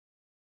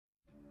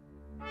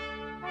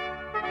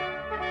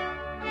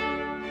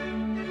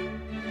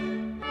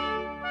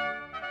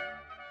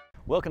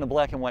Welcome to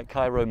Black and White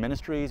Cairo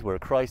Ministries, where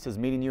Christ is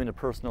meeting you in a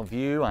personal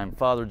view. I'm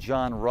Father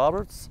John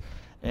Roberts,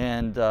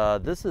 and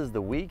this is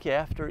the week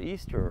after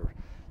Easter.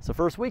 It's the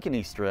first week in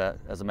Easter,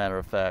 as a matter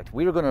of fact.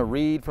 We are going to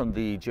read from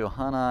the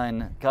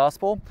Johannine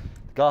Gospel,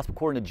 the Gospel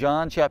according to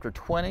John, chapter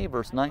 20,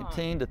 verse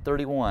 19 to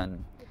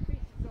 31.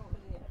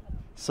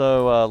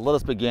 So let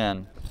us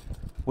begin.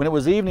 When it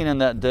was evening in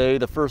that day,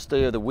 the first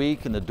day of the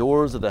week, and the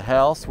doors of the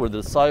house where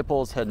the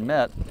disciples had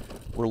met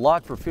were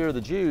locked for fear of the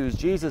Jews,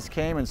 Jesus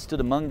came and stood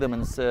among them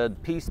and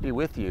said, "Peace be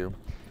with you."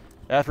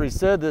 After he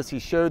said this, he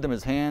showed them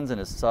his hands and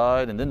his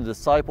side, and then the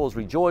disciples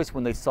rejoiced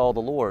when they saw the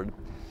Lord.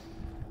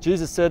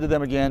 Jesus said to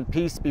them again,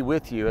 "Peace be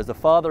with you. As the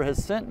Father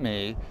has sent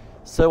me,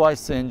 so I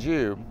send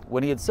you."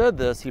 When he had said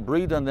this, he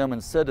breathed on them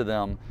and said to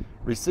them,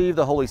 "Receive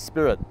the Holy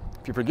Spirit.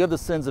 If you forgive the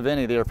sins of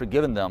any, they are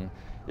forgiven them.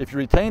 If you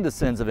retain the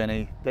sins of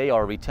any, they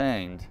are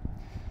retained."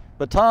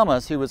 But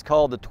Thomas, who was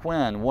called the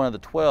twin, one of the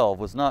 12,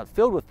 was not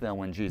filled with them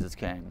when Jesus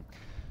came.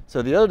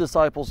 So the other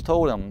disciples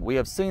told him, "We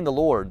have seen the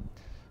Lord."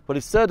 But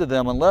he said to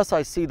them, "Unless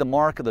I see the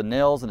mark of the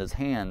nails in his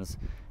hands,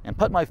 and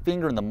put my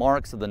finger in the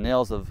marks of the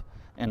nails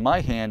and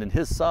my hand in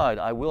his side,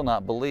 I will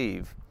not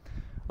believe."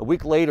 A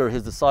week later,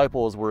 his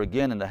disciples were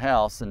again in the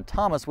house, and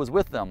Thomas was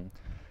with them.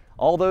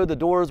 Although the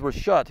doors were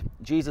shut,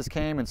 Jesus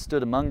came and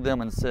stood among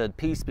them and said,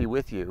 "Peace be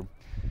with you."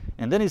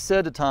 And then he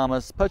said to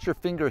Thomas, "Put your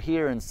finger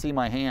here and see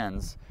my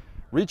hands.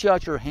 Reach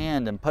out your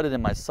hand and put it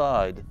in my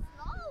side.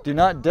 Do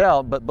not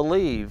doubt, but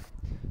believe."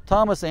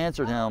 Thomas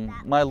answered him,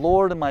 "My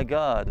Lord and my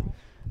God."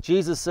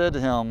 Jesus said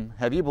to him,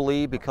 "Have you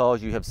believed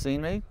because you have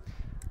seen me?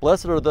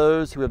 Blessed are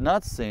those who have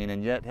not seen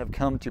and yet have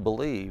come to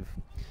believe."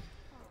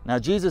 Now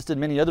Jesus did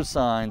many other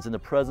signs in the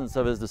presence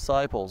of his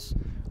disciples,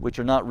 which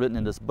are not written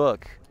in this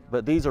book,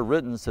 but these are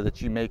written so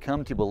that you may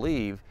come to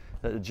believe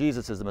that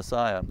Jesus is the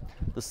Messiah,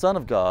 the Son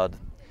of God,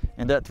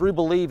 and that through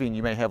believing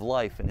you may have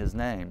life in his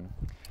name.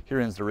 Here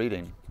ends the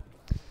reading.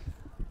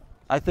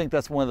 I think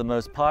that's one of the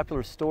most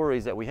popular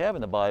stories that we have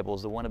in the Bible,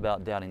 is the one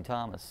about doubting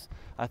Thomas.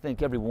 I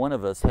think every one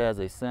of us has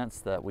a sense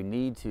that we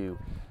need to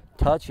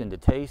touch and to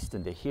taste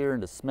and to hear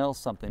and to smell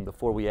something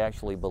before we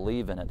actually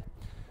believe in it.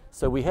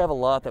 So we have a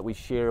lot that we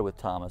share with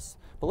Thomas.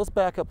 But let's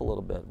back up a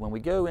little bit. When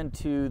we go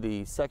into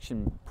the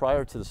section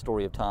prior to the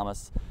story of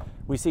Thomas,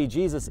 we see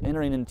Jesus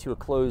entering into a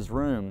closed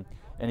room,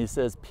 and he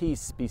says,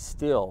 "Peace, be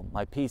still.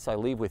 My peace I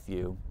leave with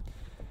you."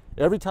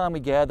 Every time we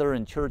gather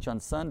in church on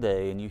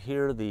Sunday and you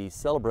hear the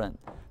celebrant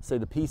say,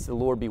 "The peace of the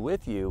Lord be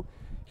with you,"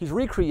 he's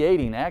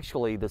recreating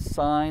actually the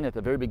sign at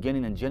the very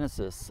beginning in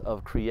Genesis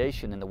of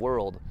creation in the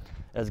world.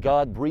 As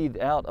God breathed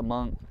out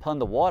upon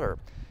the water,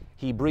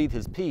 he breathed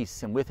his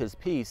peace, and with his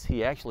peace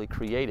he actually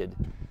created.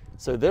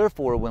 So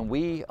therefore, when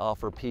we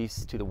offer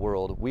peace to the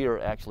world, we are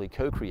actually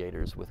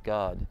co-creators with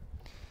God.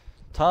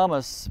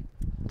 Thomas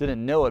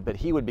didn't know it, but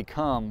he would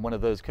become one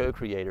of those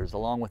co-creators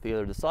along with the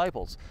other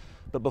disciples.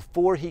 But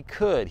before he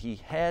could, he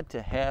had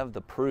to have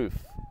the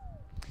proof.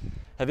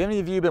 Have any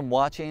of you been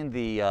watching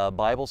the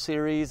Bible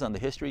series on the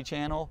History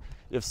Channel?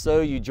 If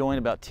so, you join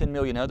about 10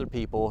 million other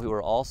people who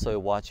are also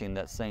watching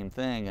that same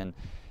thing. And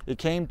it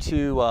came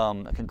to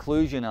a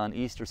conclusion on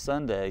Easter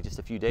Sunday just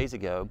a few days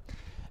ago.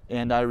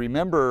 And I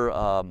remember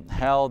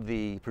how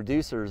the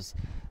producers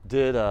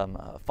did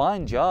a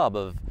fine job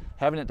of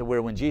having it to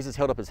where when Jesus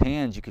held up his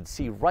hands, you could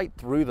see right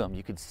through them.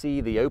 You could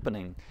see the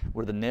opening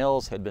where the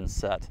nails had been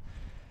set.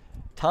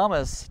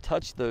 Thomas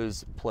touched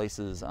those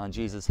places on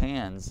Jesus'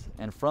 hands,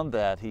 and from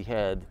that he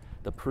had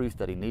the proof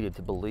that he needed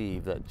to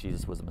believe that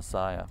Jesus was the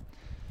Messiah.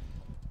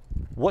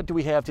 What do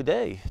we have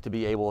today to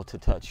be able to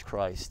touch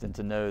Christ and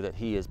to know that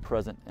he is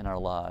present in our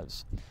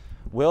lives?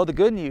 Well, the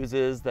good news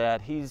is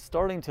that he's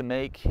starting to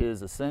make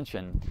his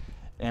ascension,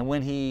 and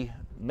when he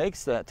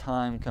makes that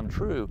time come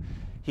true,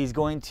 he's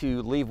going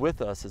to leave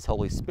with us his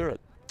Holy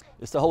Spirit.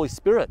 It's the Holy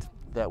Spirit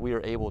that we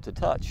are able to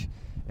touch,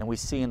 and we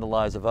see in the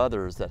lives of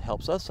others that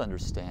helps us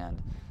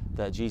understand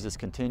that Jesus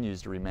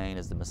continues to remain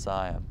as the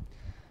Messiah.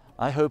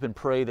 I hope and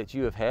pray that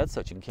you have had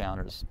such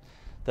encounters,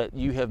 that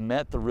you have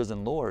met the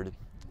risen Lord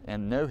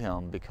and know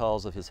him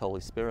because of his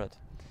Holy Spirit.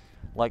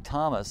 Like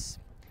Thomas,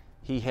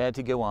 he had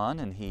to go on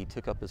and he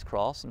took up his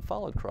cross and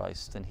followed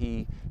Christ, and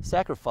he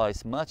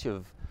sacrificed much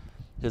of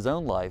his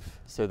own life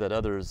so that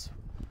others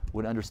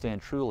would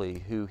understand truly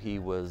who he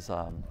was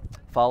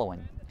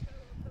following.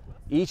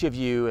 Each of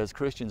you as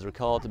Christians are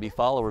called to be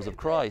followers of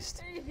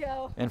Christ.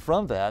 And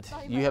from that,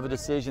 you have a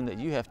decision that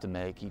you have to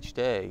make each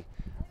day.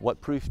 What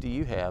proof do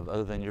you have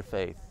other than your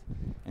faith?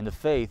 And the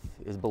faith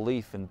is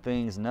belief in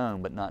things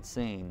known but not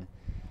seen.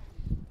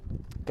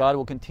 God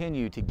will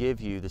continue to give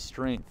you the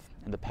strength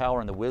and the power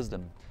and the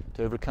wisdom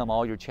to overcome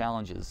all your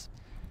challenges.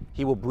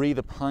 He will breathe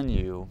upon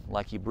you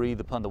like he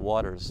breathed upon the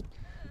waters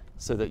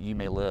so that you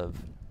may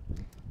live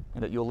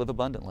and that you'll live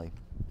abundantly.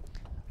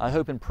 I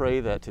hope and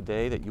pray that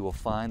today that you will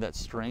find that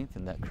strength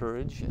and that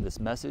courage in this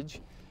message,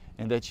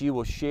 and that you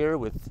will share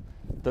with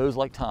those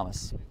like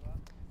Thomas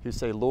who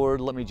say,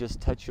 "Lord, let me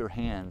just touch your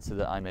hand so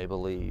that I may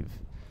believe."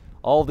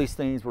 All these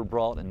things were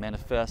brought and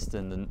manifest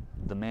in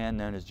the man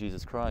known as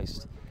Jesus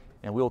Christ,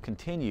 and will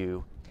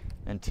continue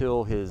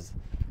until his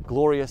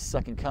glorious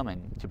second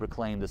coming to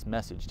proclaim this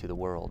message to the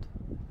world.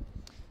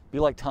 Be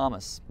like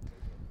Thomas.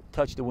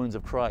 Touch the wounds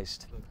of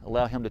Christ.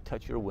 Allow him to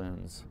touch your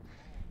wounds.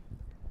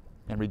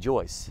 And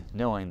rejoice,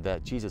 knowing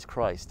that Jesus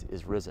Christ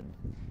is risen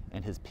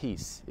and his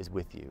peace is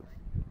with you.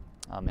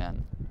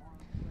 Amen.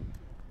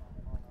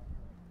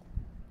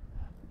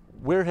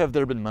 Where have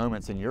there been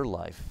moments in your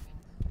life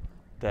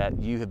that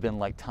you have been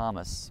like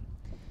Thomas?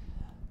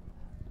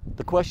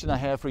 The question I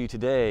have for you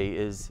today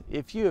is,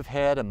 if you have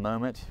had a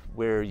moment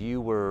where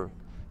you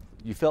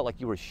felt like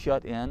you were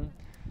shut in,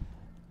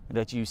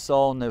 that you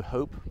saw no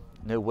hope,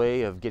 no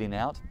way of getting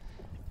out,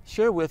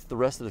 share with the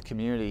rest of the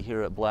community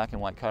here at Black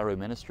and White Cairo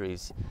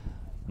Ministries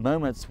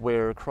moments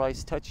where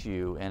Christ touched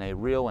you in a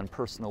real and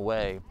personal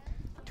way,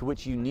 to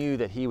which you knew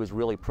that he was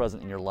really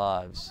present in your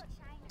lives.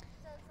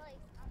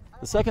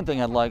 The second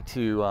thing I'd like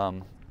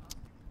to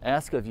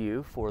ask of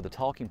you for the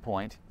talking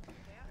point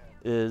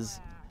is,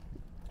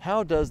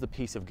 how does the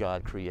peace of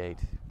God create?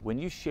 When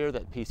you share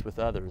that peace with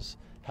others,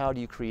 how do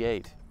you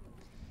create?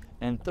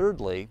 And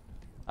thirdly,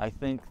 I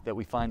think that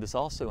we find this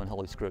also in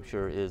Holy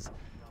Scripture, is,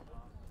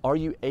 are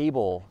you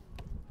able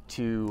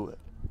to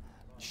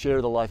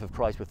share the life of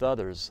Christ with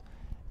others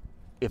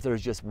if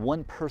there's just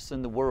one person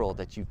in the world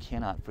that you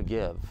cannot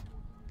forgive?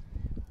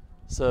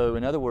 So,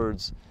 in other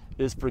words,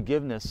 is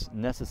forgiveness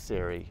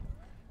necessary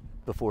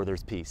before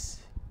there's peace?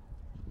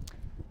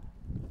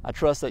 I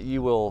trust that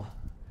you will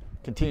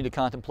continue to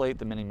contemplate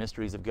the many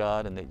mysteries of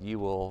God, and that you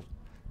will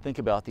think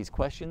about these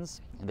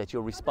questions and that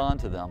you'll respond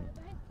to them.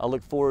 I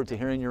look forward to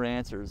hearing your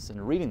answers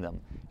and reading them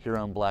here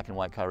on Black and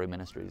White Cairo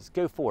Ministries.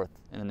 Go forth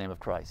in the name of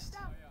Christ.